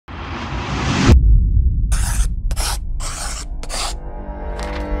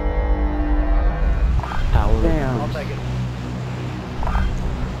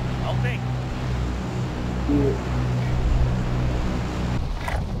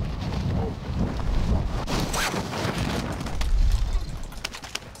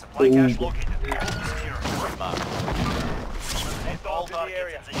Supply cache located. Secure. All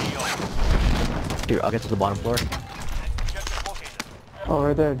targets in the AO. Dude, I'll get to the bottom floor. Objective located. Oh,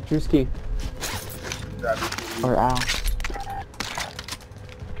 right there, Drewski. Or Al.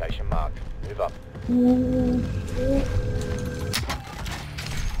 Location marked. Move up.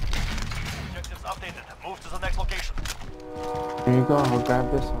 Objectives updated. Move to the next location. There you go, I'll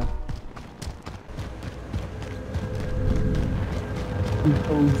grab this one.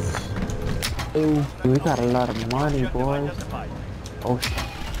 Oh, we got a lot of money, Objective boys. identified. Oh, shit.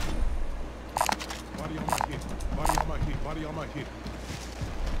 Body on my hip. Body on my hip. Body on my hip.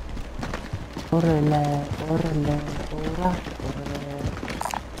 Orale, orale, ora, orale.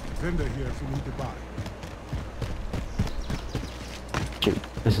 Vendor here if you need to buy. Shoot,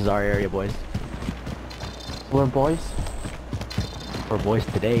 this is our area, boys. We're boys. We're boys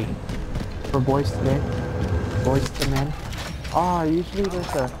today. We're boys today. Boys to men. Ah, usually there's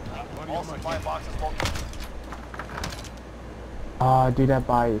a... Body All on my supply hip. boxes located. Ah, dude, that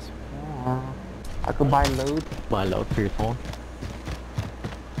buy is... I could buy loot. My load for your phone.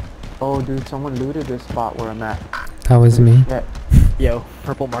 Oh, dude, someone looted this spot where I'm at. That was me. Yeah. Yo,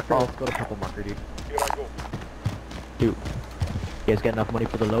 purple marker. Oh. Let's go to purple marker, dude. Here I go. Dude, you guys got enough money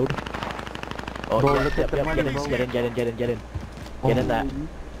for the load? Oh, Bro, yeah, look yep, at the yep, money, get in, bro. get in, get in, get in, get in. Oh. Get in that.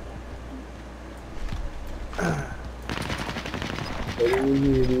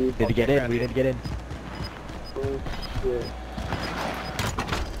 Need to get in, we need to get in. Losing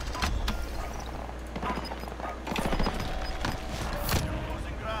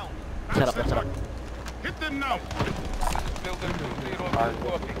ground. Set up, set up. Hit them now.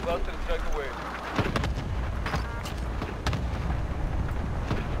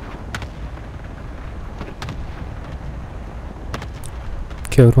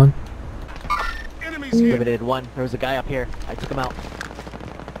 Killed one. Enemies here. Limited one. There was a guy up here. I took him out.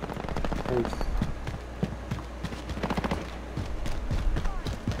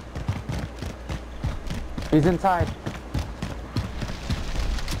 He's inside.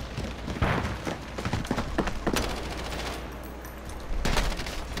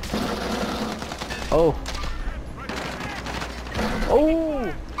 Oh.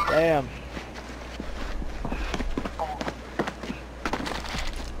 Oh! Damn.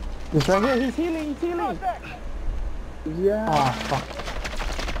 He's right here, he's healing, he's healing! Yeah. Oh, fuck.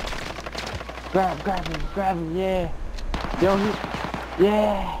 Grab him, yeah. Yo, he...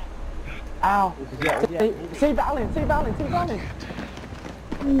 Yeah! Ow! Save Alan, save Alan, save Alan!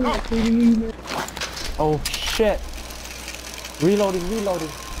 Oh, shit! Reloading, reloading.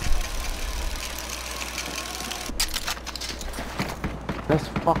 Let's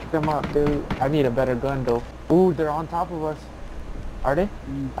fuck them up, dude. I need a better gun, though. Ooh, they're on top of us. Are they?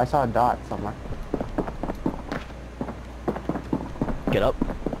 I saw a dot somewhere. Get up.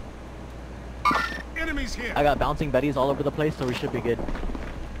 Enemies here. I got bouncing betties all over the place, so we should be good.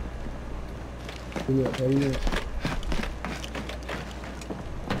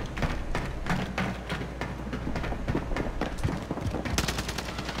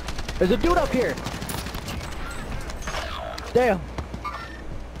 There's a dude up here! Damn!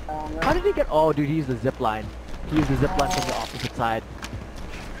 How did he get— oh dude, he used the zip line. He used the zip line from the opposite side.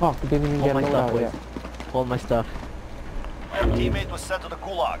 Fuck, we didn't even Hold get my load stuff, out boys. yet. Hold my stuff. Your teammate was sent to the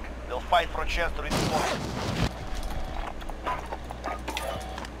gulag. They'll fight for a chance to redeploy.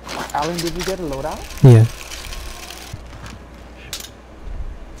 Alan, did you get a loadout? Yeah.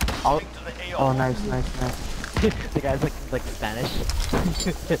 Oh, To the AO. oh, nice, nice, nice. The guy's like Spanish.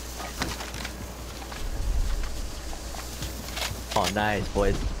 Oh, nice,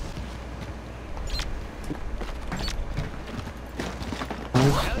 boys.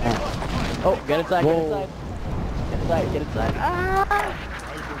 Oh, get inside, get inside. Get inside, get inside. Ah!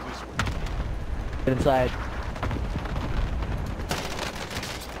 I go this way. Get inside.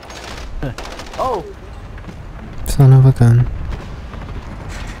 Oh! Son of a gun.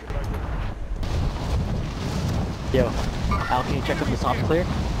 Yo, Al, can you check if the top's clear?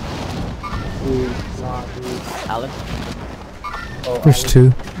 Alan? There's two.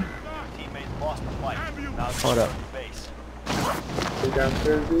 Teammate lost the fight. Now it's Hold up. base.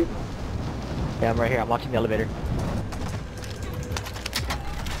 Yeah, I'm right here. I'm watching the elevator.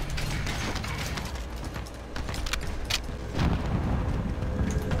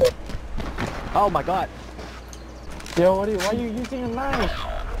 Oh my god. Yo, why are you using a knife?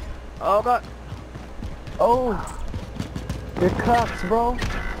 Oh god. Oh! You're cucks, bro!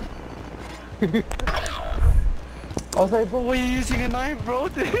 I was like, bro, why are you using a knife, bro?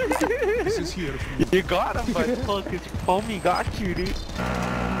 This is here if you need. You got him, but fucking homie got you, dude.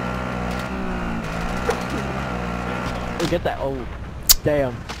 Look at that. Oh,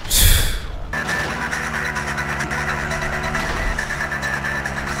 damn.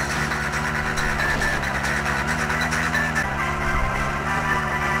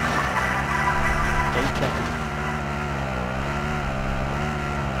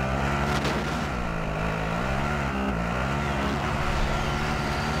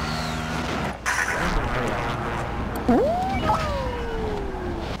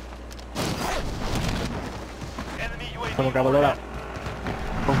 Someone grab a loadout.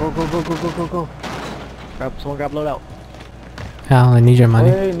 Go. Someone grab a loadout. Al, I need your money.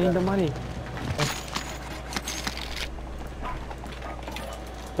 Hey, need the money.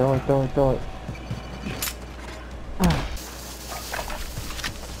 Throw it.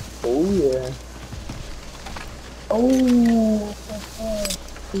 Oh yeah. Oh.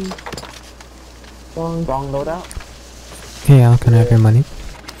 Wrong loadout. Hey Al, can I have your money?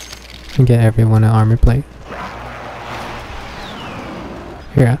 And get everyone an armor plate.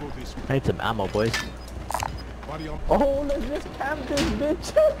 Here. Go this way. I need some ammo, boys. Body on. Oh, let's just camp this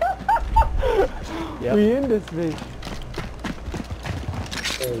bitch. Yep. We in this bitch.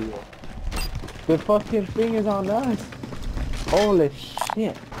 The fucking thing is on us. Holy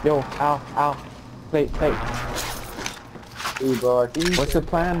shit. Yo, ow. Plate. Hey, bro, what's the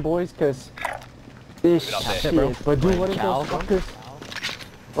plan, boys? Cause this shit. bro. But dude, what if Cow, those bro? fuckers?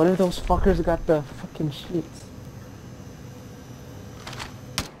 What if those fuckers got the fucking sheets?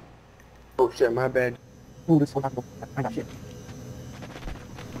 Oh shit, my bad. Ooh, this one. I got shit.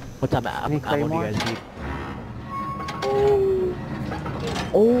 What type of ammo do you Claymore? guys need?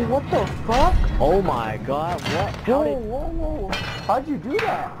 Oh, what the fuck? Oh my god, what? Whoa. How'd you do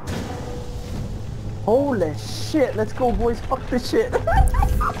that? Holy shit, let's go boys, fuck this shit. We're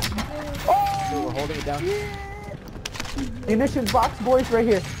holding it down. Munitions box, boys, right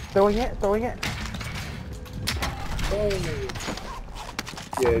here. Throwing it.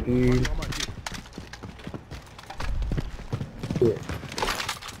 Yeah, dude.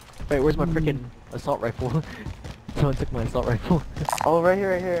 Wait, where's my freaking assault rifle? Someone took my assault rifle. Oh, right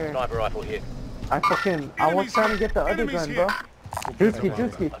here. Sniper rifle here. I was trying to get the other Enemies gun, here. bro.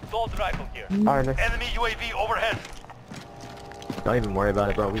 Drewski. Assault rifle here. Alright, let's... Enemy UAV overhead. Don't even worry about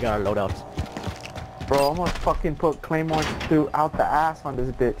it, bro. We got our loadouts. Bro, I'm gonna fucking put claymores throughout the ass on this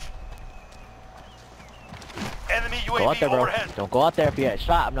bitch. Enemy Go out UAV there, bro. overhead. Don't go out there if you get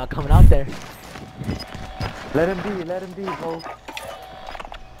shot. I'm not coming out there. Let him be, bro.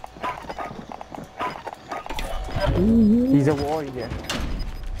 He's a warrior.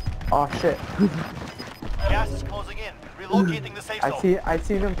 Oh shit. Gas is closing in. Relocating the safe zone. I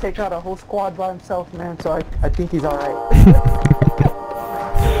seen him take out a whole squad by himself, man, so I think he's alright.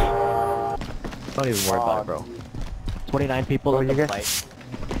 Don't even worry about it, bro. 29 people Bro, in you the guys- fight.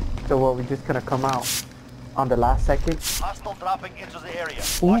 So what, we just gonna come out on the last second? Hostile dropping into the area.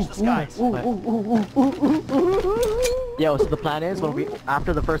 Watch the skies. Yo, so the plan is when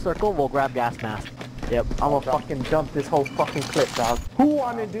after the first circle, we'll grab gas mask. Yep. I'm gonna fucking dump this whole fucking clip, dog. Who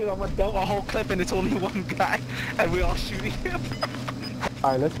wanna do? I'm gonna dump A whole clip and it's only one guy and we all shooting him.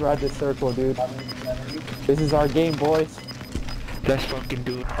 Alright, let's ride this circle, dude. This is our game, boys. Let's fucking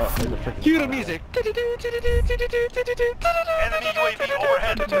do it. Oh, there's a freaking Cue the music. Enemy UAV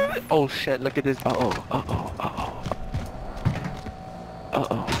overhead. Oh shit, look at this. Uh-oh.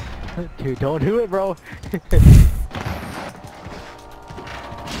 Dude, don't do it, bro.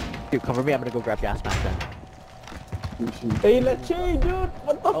 Dude, cover me. I'm gonna go grab gas mask then. Hey, let's change, dude.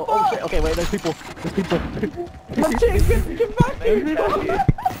 What the Oh shit. Okay, wait. There's people. Let's change. Get back here.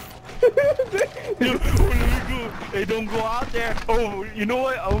 Yo, let me go. Hey, don't go out there. Oh, you know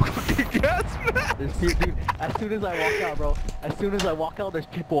what? I'll go get gas, man. Dude, as soon as I walk out, bro. As soon as I walk out, there's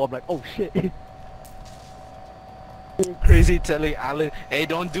people. I'm like, oh shit. Crazy telling Alan, hey,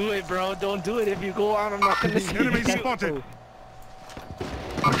 don't do it, bro. Don't do it. If you go out, I'm not gonna see Enemy you. spotted.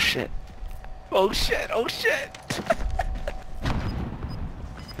 Oh shit. Oh shit. Oh shit.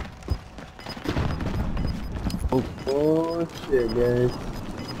 Oh shit, guys.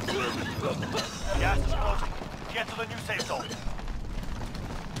 Gas is closing. Get to the new safe zone.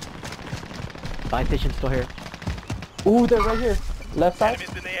 Buy station's still here. Ooh, they're right here. Left side.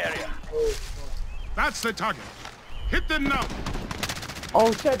 Enemies in the area. That's the target. Hit them now.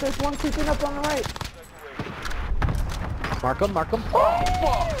 Oh shit, there's one creeping up on the right. Mark him.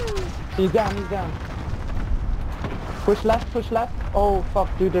 He's down. Push left. Oh fuck,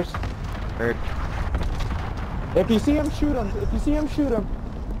 dude, there's... Heard. If you see him, shoot him.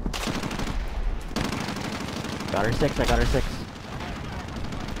 Got her 6. I got her 6.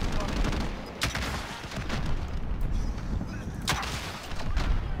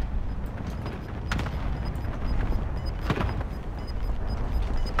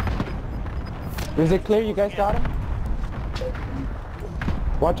 Is it clear? You guys got him?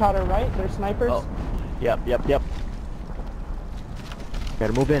 Watch out to right. There's snipers. Oh. Yep.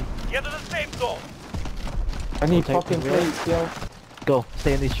 Gotta move in. Get to the safe zone. I need Take fucking the wheel. plates, yo. Go.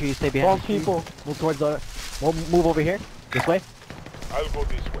 Stay in these trees. Stay behind 12 these trees. people. Move towards the... Move over here. This way. I'll go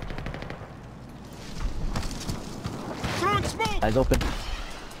this way. Throwing smoke. Eyes open.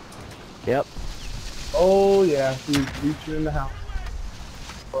 Yep. Oh yeah, he's reaching in the house.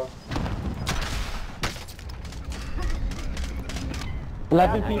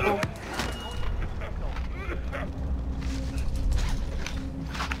 11 people.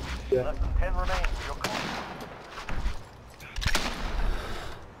 Yeah. Less than 10 remain. You're close.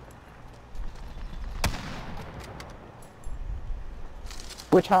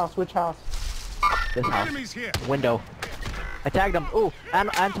 Which house? Which house? This house. Enemies here. Window. I tagged him. Ooh, and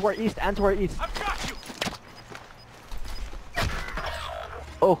to our east, and to our east. I've got you.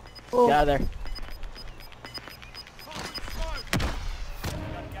 Oh, get out of there.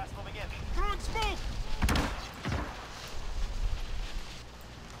 Got gas moving in. Throwing smoke.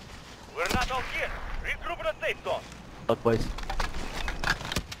 We're not all here. Regroup in a safe zone. Look, boys.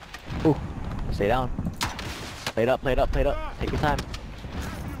 Ooh, stay down. Play it up, play it up, play it up. Take your time.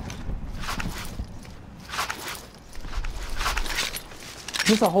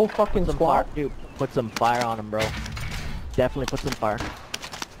 Is this a whole fucking Some squad? fire, dude. Put some fire on him, bro. Definitely put some fire.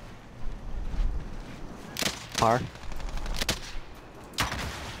 Fire.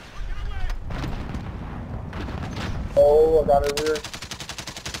 Oh, I got it here.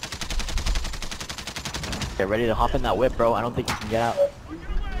 Get ready to hop in that whip, bro. I don't think you can get out.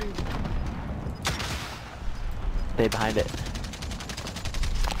 Stay behind it.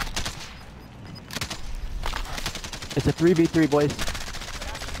 It's a 3v3, boys.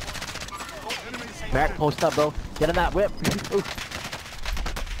 Merrick, post up, bro. Get in that whip. Ooh.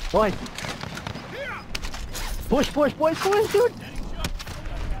 Boys. Push, push, boys, push, dude.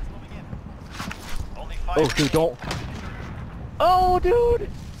 Only 5. Oh, dude, don't. Oh, dude.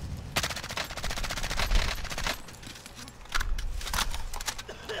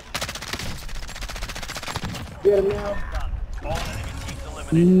 Get him now. All enemy teams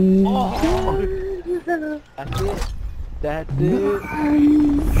eliminated. Oh. That's it. That's it.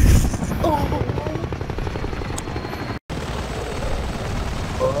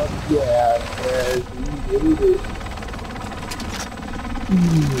 Fuck yeah, man. We did it.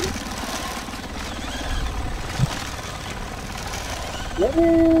 Yeah.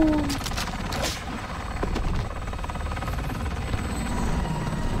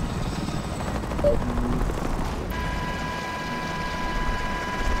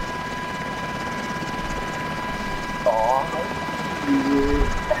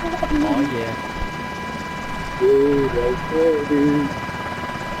 Oh, yeah. Dude, that's it, dude.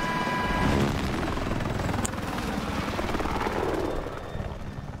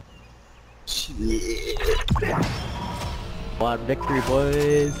 One victory,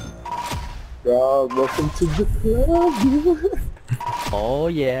 boys. God, welcome to the club, dude. Oh,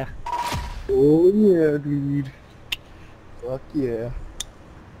 yeah. Oh yeah, dude. Fuck yeah.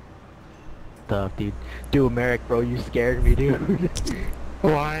 Tough, dude. Dude, Merrick, bro, you scared me, dude.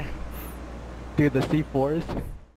 Why? Dude, the C4s.